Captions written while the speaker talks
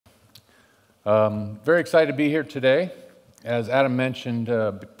Very excited to be here today. As Adam mentioned,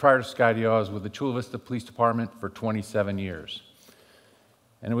 prior to Skydio, I was with the Chula Vista Police Department for 27 years.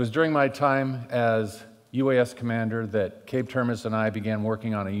 And it was during my time as UAS commander that Cape Termis and I began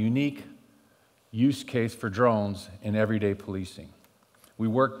working on a unique use case for drones in everyday policing. We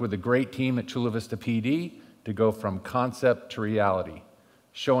worked with a great team at Chula Vista PD to go from concept to reality,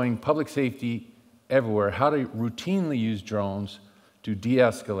 showing public safety everywhere how to routinely use drones to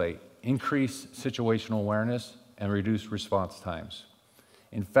de-escalate, increase situational awareness, and reduce response times.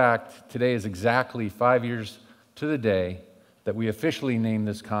 In fact, today is exactly 5 years to the day that we officially named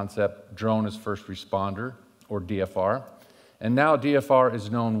this concept Drone as First Responder, or DFR, and now DFR is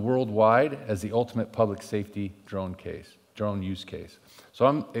known worldwide as the ultimate public safety drone use case. So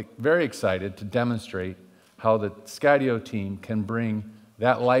I'm very excited to demonstrate how the Skydio team can bring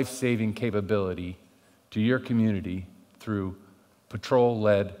that life-saving capability to your community through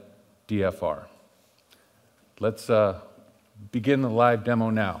Patrol-Led DFR. Let's begin the live demo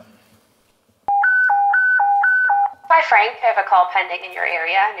now. Hi Frank, I have a call pending in your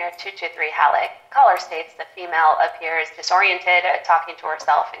area near 223 Halleck. Caller states the female appears disoriented, talking to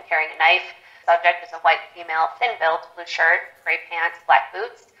herself and carrying a knife. Subject is a white female, thin build, blue shirt, gray pants, black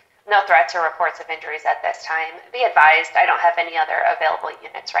boots. No threats or reports of injuries at this time. Be advised, I don't have any other available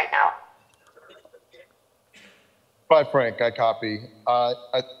units right now. Hi Frank, I copy.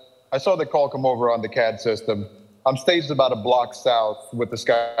 I saw the call come over on the CAD system. I'm staged about a block south with the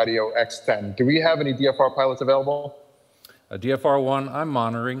Skydio X10. Do we have any DFR pilots available? DFR1, I'm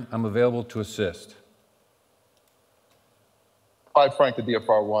monitoring. I'm available to assist. Hi Frank, the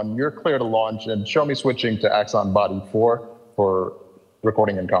DFR1. You're clear to launch and show me switching to Axon Body 4 for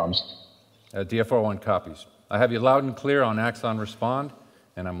recording and comms. DFR1 copies. I have you loud and clear on Axon Respond,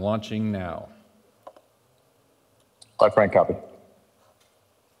 and I'm launching now. Hi Frank, copy.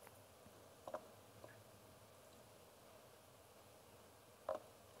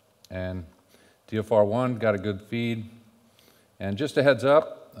 And DFR1 got a good feed. And just a heads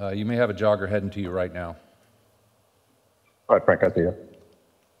up, you may have a jogger heading to you right now. All right, Frank, I see you.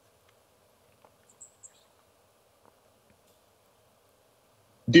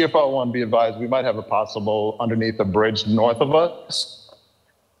 DFR1, be advised, we might have a possible underneath the bridge north of us.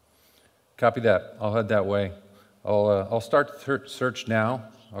 Copy that. I'll head that way. I'll start the search now.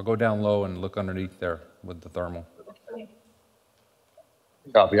 I'll go down low and look underneath there with the thermal.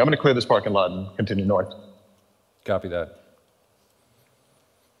 Copy. I'm going to clear this parking lot and continue north. Copy that.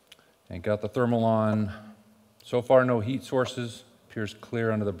 And got the thermal on. So far, no heat sources. Appears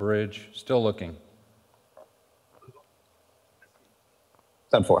clear under the bridge. Still looking.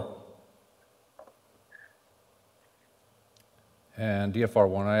 10-4. And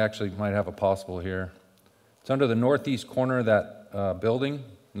DFR1, I actually might have a possible here. It's under the northeast corner of that building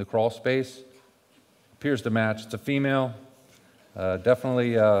in the crawl space. Appears to match. It's a female.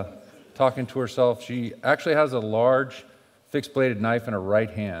 Definitely talking to herself. She actually has a large fixed-bladed knife in her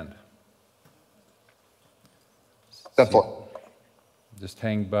right hand. 10-4. Just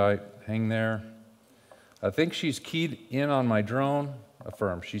hang there. I think she's keyed in on my drone.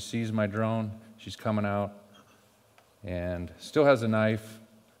 Affirm. She sees my drone. She's coming out and still has a knife.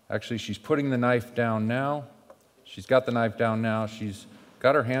 Actually, she's putting the knife down now. She's got the knife down now. She's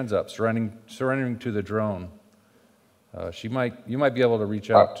got her hands up, surrendering to the drone. You might be able to reach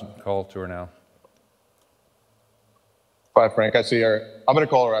out and call to her now. All right, Frank, I see her. I'm going to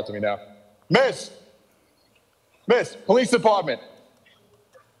call her out to me now. Miss, police department.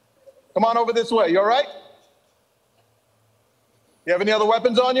 Come on over this way. You all right? You have any other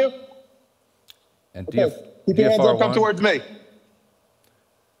weapons on you? And okay. Keep your hands up, come towards me.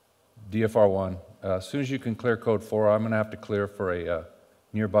 DFR1, as soon as you can clear code 4, I'm going to have to clear for a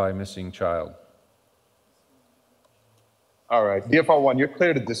nearby missing child. All right, DFR1, you're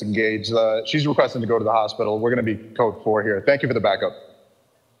clear to disengage. She's requesting to go to the hospital. We're going to be code 4 here. Thank you for the backup.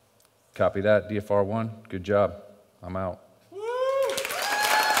 Copy that, DFR1. Good job. I'm out.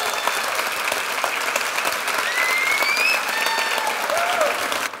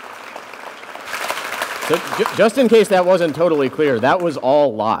 So just in case that wasn't totally clear, that was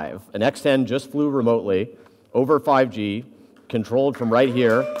all live. An X10 just flew remotely over 5G, controlled from right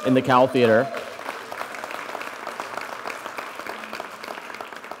here in the Cal Theater.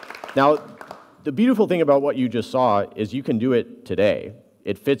 Now, the beautiful thing about what you just saw is you can do it today.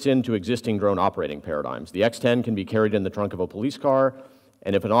 It fits into existing drone operating paradigms. The X10 can be carried in the trunk of a police car,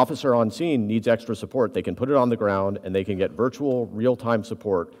 and if an officer on scene needs extra support, they can put it on the ground and they can get virtual real-time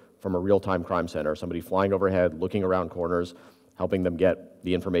support from a real-time crime center, somebody flying overhead, looking around corners, helping them get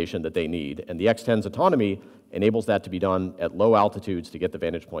the information that they need. And the X10's autonomy enables that to be done at low altitudes to get the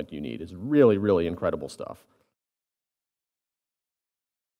vantage point you need. It's really, really incredible stuff.